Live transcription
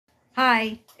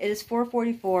Hi, it is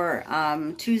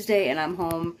 4:44 Tuesday, and I'm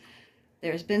home.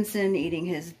 There's Benson eating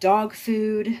his dog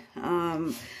food.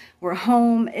 We're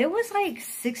home. It was like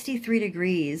 63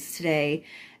 degrees today,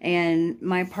 and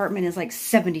my apartment is like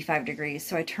 75 degrees,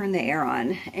 so I turned the air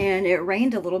on. And it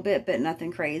rained a little bit, but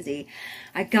nothing crazy.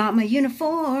 I got my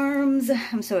uniforms.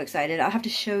 I'm so excited. I'll have to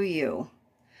show you.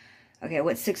 Okay,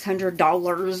 what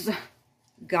 $600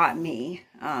 got me.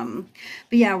 But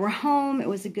yeah, we're home. It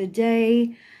was a good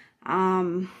day.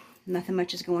 Nothing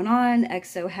much is going on.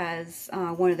 EXO has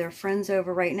one of their friends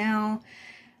over right now,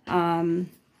 and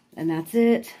that's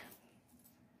it.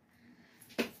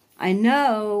 I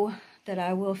know that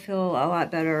I will feel a lot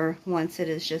better once it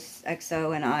is just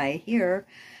EXO and I here.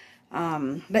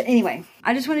 But anyway,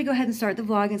 I just want to go ahead and start the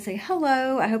vlog and say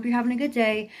hello. I hope you're having a good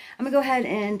day. I'm gonna go ahead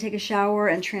and take a shower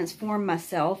and transform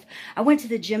myself. I went to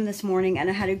the gym this morning and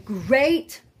I had a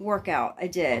great workout. I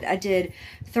did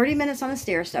 30 minutes on a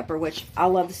stair stepper, which I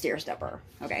love the stair stepper.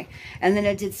 Okay. And then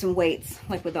I did some weights,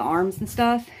 like with the arms and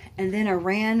stuff. And then I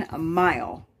ran a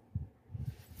mile.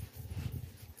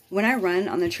 When I run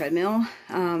on the treadmill,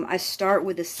 I start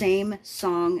with the same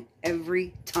song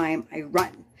every time I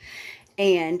run.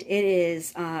 And it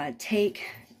is Take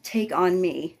On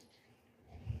Me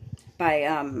by,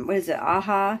 what is it,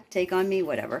 Aha, Take On Me,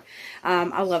 whatever.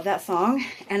 I love that song,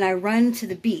 and I run to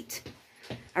the beat.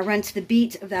 I run to the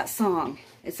beat of that song.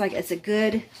 It's like, it's a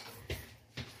good,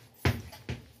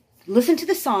 listen to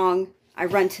the song, I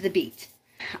run to the beat.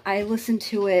 I listened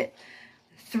to it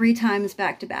 3 times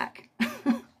back to back.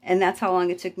 And that's how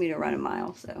long it took me to run a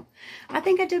mile. So I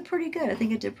think I did pretty good.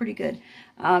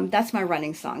 That's my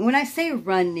running song. When I say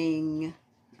running,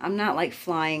 I'm not like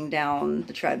flying down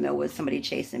the treadmill with somebody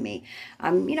chasing me.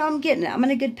 I'm getting it. I'm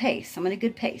in a good pace. Anyway,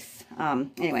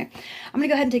 I'm going to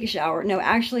go ahead and take a shower. No,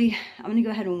 actually, I'm going to go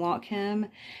ahead and walk him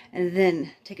and then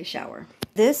take a shower.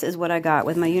 This is what I got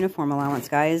with my uniform allowance,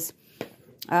 guys.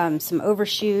 Some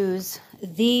overshoes.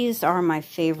 These are my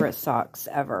favorite socks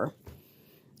ever.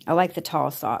 I like the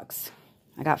tall socks.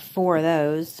 I got 4 of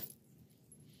those.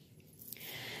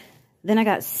 Then I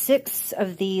got 6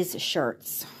 of these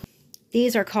shirts.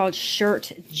 These are called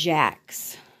shirt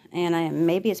jacks. And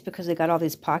maybe it's because they got all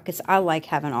these pockets. I like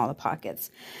having all the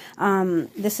pockets.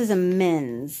 This is a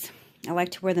men's. I like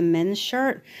to wear the men's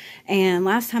shirt. And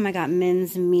last time I got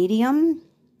men's medium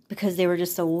because they were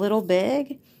just a little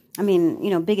big. I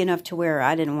mean, big enough to where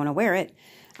I didn't want to wear it.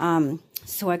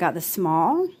 So I got the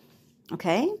small.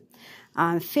 Okay,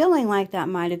 I'm feeling like that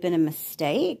might have been a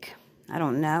mistake. I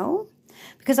don't know.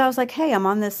 Because I was like, hey, I'm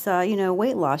on this,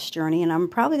 weight loss journey, and I'm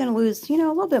probably going to lose, a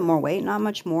little bit more weight, not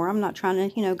much more. I'm not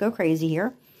trying to, go crazy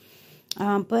here.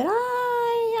 But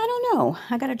I don't know.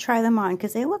 I got to try them on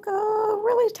because they look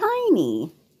really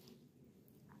tiny.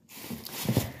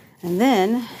 And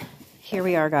then, here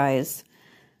we are, guys.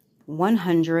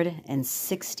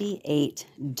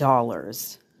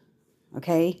 $168.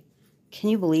 Okay? Can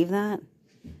you believe that?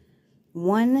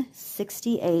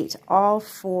 $168, all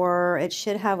for, it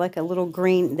should have like a little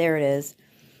green, there it is,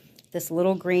 this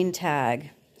little green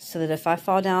tag, so that if I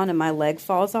fall down and my leg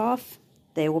falls off,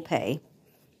 they will pay.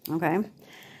 Okay?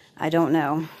 I don't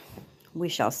know. We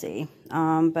shall see.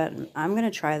 But I'm going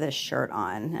to try this shirt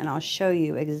on, and I'll show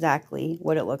you exactly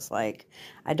what it looks like.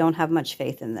 I don't have much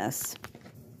faith in this.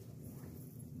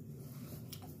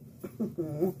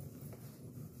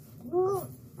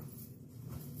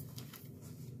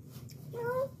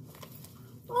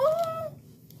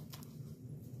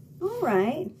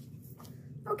 Alright.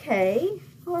 Okay.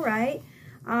 Alright.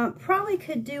 Probably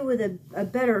could do with a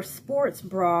better sports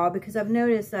bra, because I've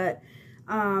noticed that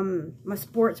my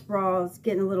sports bra is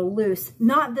getting a little loose.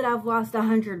 Not that I've lost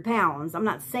 100 pounds. I'm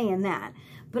not saying that.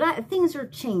 But things are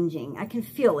changing. I can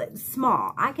feel it. It's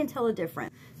small. I can tell a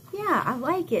difference. Yeah, I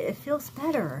like it. It feels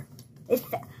better.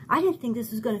 I didn't think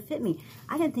this was going to fit me.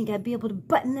 I didn't think I'd be able to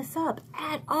button this up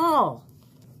at all.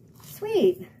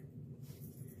 Sweet.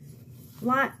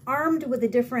 Armed with a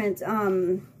different,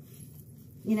 better,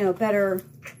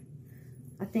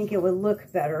 I think it would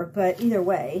look better, but either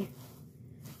way.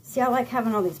 See, I like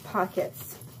having all these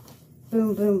pockets.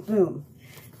 Boom, boom, boom.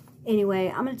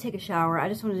 Anyway, I'm going to take a shower. I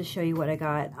just wanted to show you what I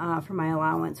got for my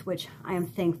allowance, which I am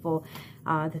thankful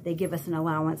that they give us an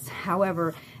allowance.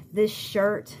 However, this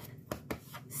shirt,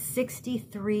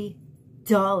 $63.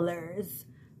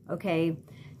 Okay,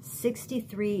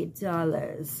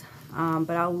 $63.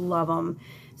 But I love them.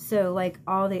 So like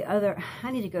all the other,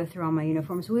 I need to go through all my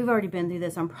uniforms. We've already been through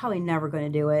this. I'm probably never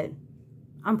going to do it.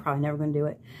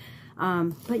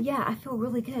 But yeah, I feel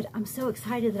really good. I'm so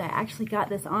excited that I actually got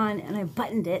this on and I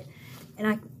buttoned it, and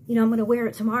I'm going to wear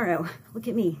it tomorrow. Look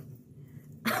at me.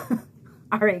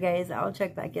 All right, guys, I'll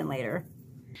check back in later.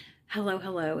 Hello,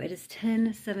 hello. It is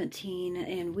 10:17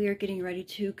 and we are getting ready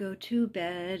to go to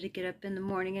bed, get up in the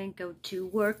morning and go to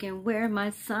work and wear my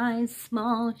size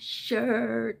small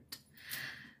shirt.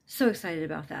 So excited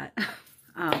about that.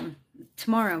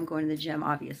 Tomorrow I'm going to the gym,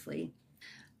 obviously.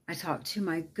 I talked to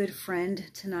my good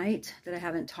friend tonight that I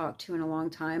haven't talked to in a long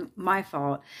time. My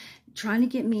fault. Trying to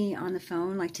get me on the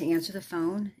phone, like to answer the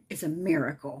phone, is a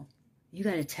miracle. You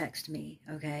got to text me,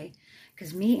 okay?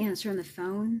 Because me answering the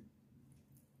phone,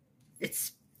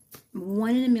 it's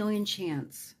 1 in a million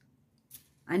chance.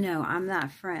 I know, I'm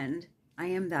that friend. I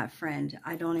am that friend.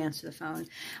 I don't answer the phone.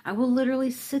 I will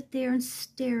literally sit there and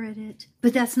stare at it.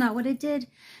 But that's not what I did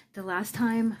the last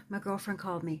time my girlfriend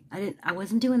called me. I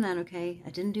wasn't doing that, okay? I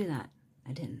didn't do that.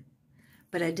 I didn't.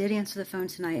 But I did answer the phone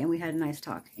tonight and we had a nice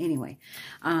talk. Anyway,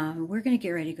 we're going to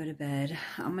get ready to go to bed.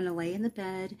 I'm going to lay in the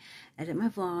bed, edit my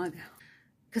vlog.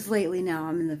 Because lately now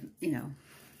I'm in the,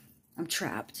 I'm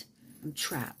trapped. I'm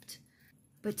trapped.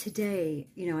 But today,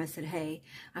 I said, hey,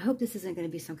 I hope this isn't going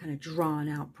to be some kind of drawn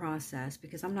out process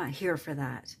because I'm not here for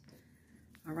that.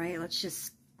 All right, let's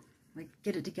just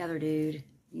get it together, dude.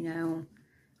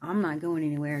 I'm not going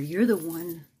anywhere. You're the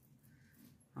one.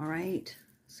 All right,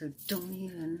 so don't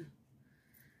even.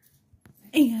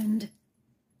 And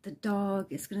the dog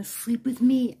is going to sleep with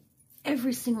me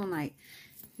every single night,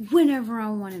 whenever I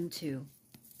want him to.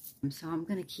 So I'm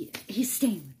going to he's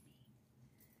staying with me.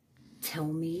 Tell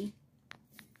me.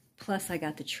 Plus, I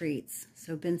got the treats.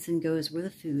 So Benson goes where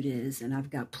the food is, and I've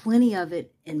got plenty of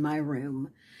it in my room.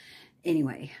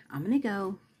 Anyway, I'm going to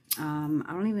go. I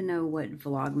don't even know what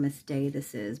Vlogmas day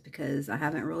this is because I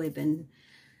haven't really been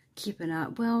keeping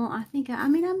up. Well, I've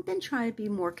been trying to be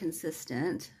more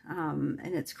consistent. And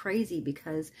it's crazy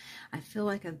because I feel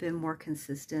like I've been more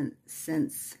consistent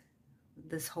since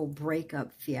this whole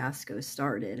breakup fiasco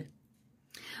started.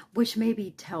 Which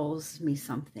maybe tells me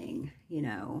something,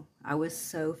 I was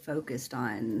so focused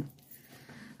on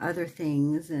other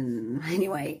things. And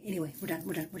anyway, we're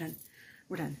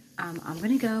done. I'm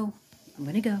going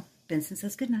to go. Benson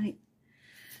says good night.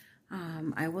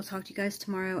 I will talk to you guys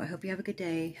tomorrow. I hope you have a good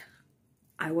day.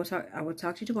 I will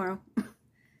talk to you tomorrow.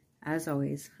 As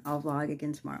always, I'll vlog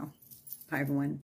again tomorrow. Bye, everyone.